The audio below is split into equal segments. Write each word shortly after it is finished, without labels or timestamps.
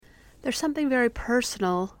There's something very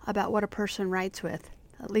personal about what a person writes with,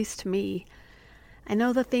 at least to me. I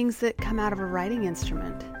know the things that come out of a writing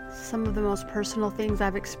instrument. Some of the most personal things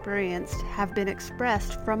I've experienced have been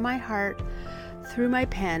expressed from my heart through my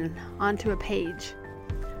pen onto a page.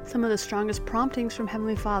 Some of the strongest promptings from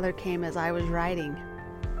Heavenly Father came as I was writing.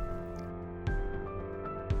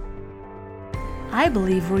 I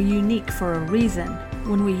believe we're unique for a reason.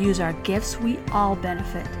 When we use our gifts, we all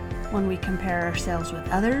benefit. When we compare ourselves with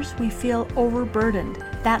others, we feel overburdened.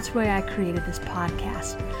 That's why I created this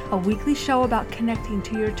podcast, a weekly show about connecting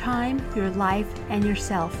to your time, your life, and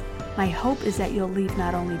yourself. My hope is that you'll leave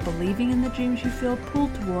not only believing in the dreams you feel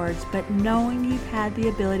pulled towards, but knowing you've had the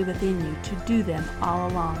ability within you to do them all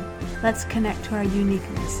along. Let's connect to our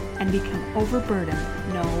uniqueness and become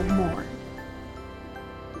overburdened no more.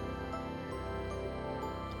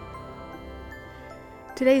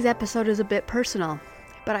 Today's episode is a bit personal,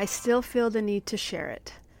 but I still feel the need to share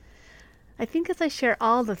it. I think as I share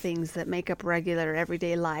all the things that make up regular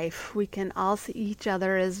everyday life, we can all see each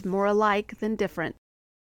other as more alike than different.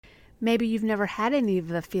 Maybe you've never had any of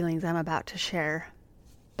the feelings I'm about to share,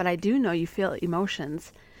 but I do know you feel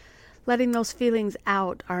emotions. Letting those feelings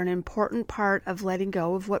out are an important part of letting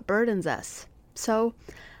go of what burdens us. So,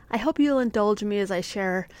 I hope you'll indulge me as I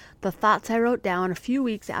share the thoughts I wrote down a few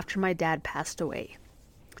weeks after my dad passed away.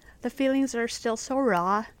 The feelings are still so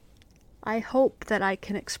raw. I hope that I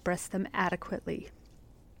can express them adequately.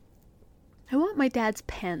 I want my dad's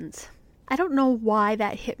pens. I don't know why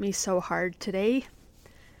that hit me so hard today.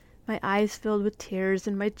 My eyes filled with tears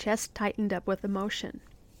and my chest tightened up with emotion.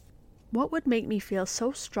 What would make me feel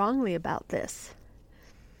so strongly about this?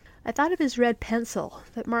 I thought of his red pencil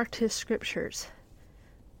that marked his scriptures.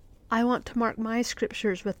 I want to mark my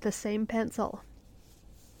scriptures with the same pencil.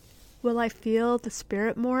 Will I feel the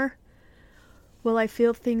Spirit more? Will I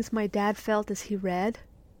feel things my dad felt as he read?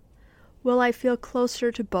 Will I feel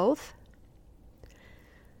closer to both?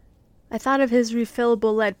 I thought of his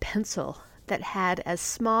refillable lead pencil that had as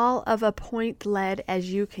small of a point lead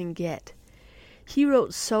as you can get. He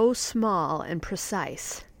wrote so small and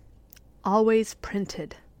precise, always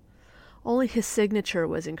printed. Only his signature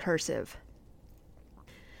was in cursive.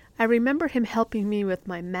 I remember him helping me with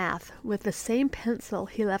my math with the same pencil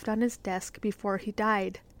he left on his desk before he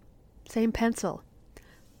died. Same pencil.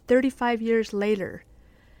 35 years later.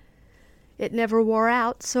 It never wore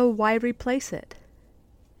out, so why replace it?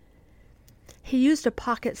 He used a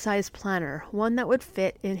pocket-sized planner, one that would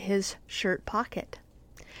fit in his shirt pocket.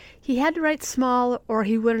 He had to write small or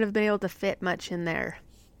he wouldn't have been able to fit much in there.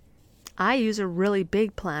 I use a really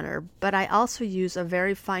big planner, but I also use a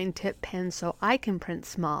very fine tip pen so I can print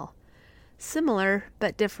small. Similar,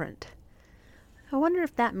 but different. I wonder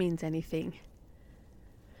if that means anything.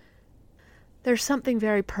 There's something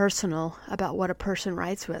very personal about what a person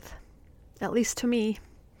writes with, at least to me.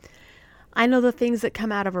 I know the things that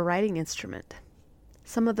come out of a writing instrument.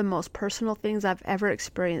 Some of the most personal things I've ever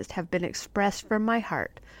experienced have been expressed from my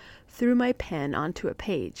heart through my pen onto a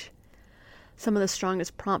page. Some of the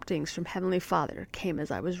strongest promptings from Heavenly Father came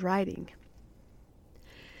as I was writing.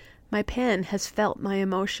 My pen has felt my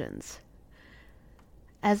emotions.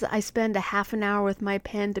 As I spend a half an hour with my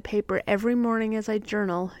pen to paper every morning as I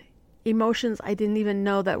journal, emotions I didn't even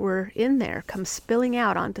know that were in there come spilling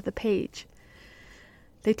out onto the page.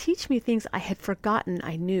 They teach me things I had forgotten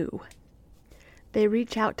I knew. They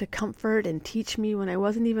reach out to comfort and teach me when I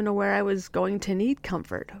wasn't even aware I was going to need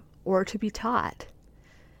comfort or to be taught.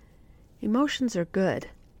 Emotions are good.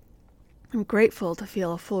 I'm grateful to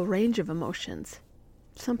feel a full range of emotions.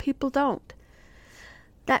 Some people don't.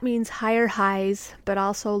 That means higher highs, but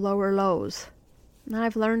also lower lows. And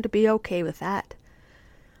I've learned to be okay with that.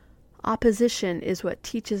 Opposition is what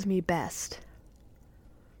teaches me best.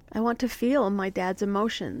 I want to feel my dad's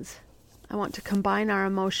emotions. I want to combine our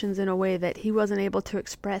emotions in a way that he wasn't able to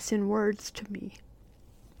express in words to me.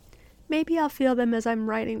 Maybe I'll feel them as I'm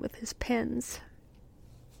writing with his pens.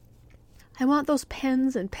 I want those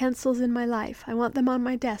pens and pencils in my life. I want them on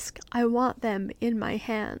my desk. I want them in my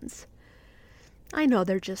hands. I know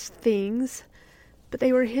they're just things, but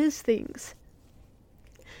they were his things.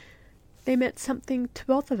 They meant something to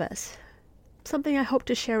both of us. Something I hope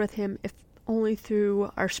to share with him, if only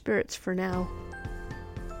through our spirits for now.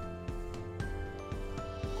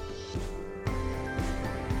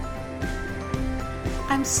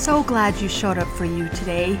 I'm so glad you showed up for you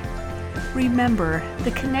today. Remember,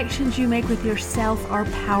 the connections you make with yourself are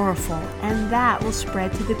powerful, and that will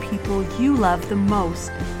spread to the people you love the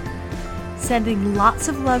most. Sending lots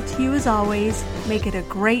of love to you as always. Make it a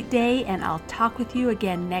great day, and I'll talk with you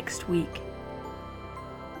again next week.